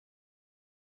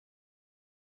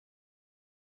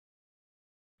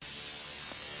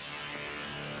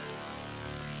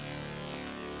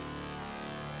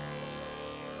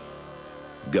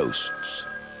ghosts.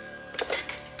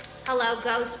 Hello,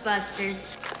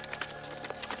 Ghostbusters.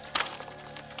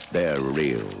 They're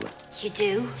real. You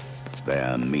do?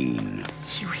 They're mean.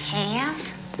 You have?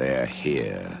 They're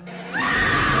here. We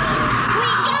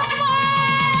got one!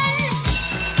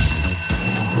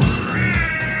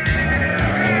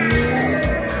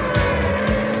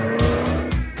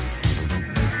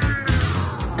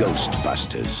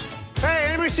 Ghostbusters. Hey,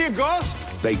 anybody see a ghost?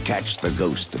 They catch the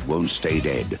ghost that won't stay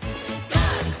dead.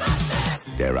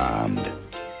 Ghostbusters! They're armed.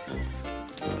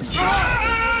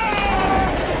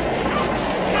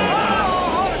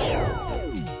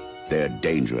 They're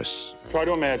dangerous. Try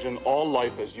to imagine all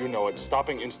life as you know it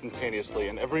stopping instantaneously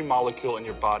and every molecule in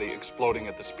your body exploding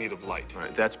at the speed of light. All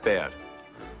right, that's bad.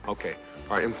 Okay.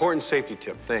 All right, important safety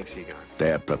tip. Thanks, Egon.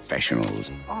 They're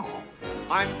professionals. Oh,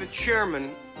 I'm the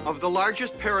chairman of the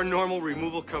largest paranormal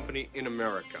removal company in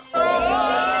America.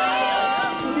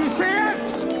 You see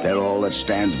it? They're all that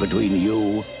stands between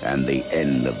you and the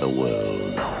end of the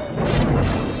world.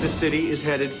 The city is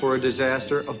headed for a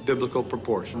disaster of biblical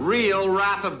proportion. Real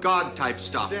wrath of God type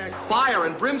stuff. Exactly. Fire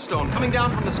and brimstone coming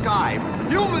down from the sky.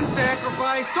 Human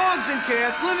sacrifice, dogs and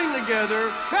cats living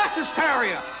together, mass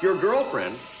hysteria. Your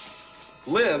girlfriend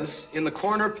lives in the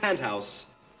corner penthouse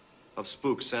of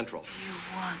Spook Central. You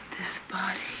want this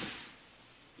body?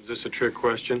 Is this a trick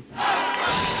question?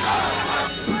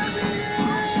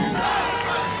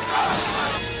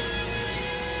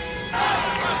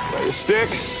 Got your stick?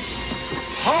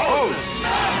 Hold!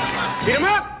 Beat him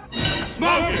up!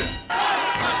 Smoke it!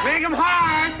 Make him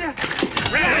hard!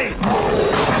 Ready!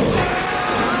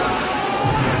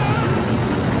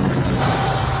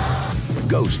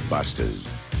 Ghostbusters.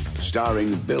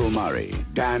 Starring Bill Murray,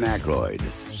 Dan Aykroyd,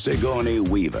 Sigourney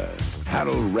Weaver,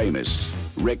 Harold Ramis,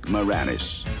 Rick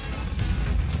Moranis.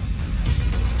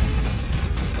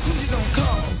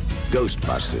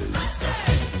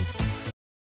 Ghostbusters.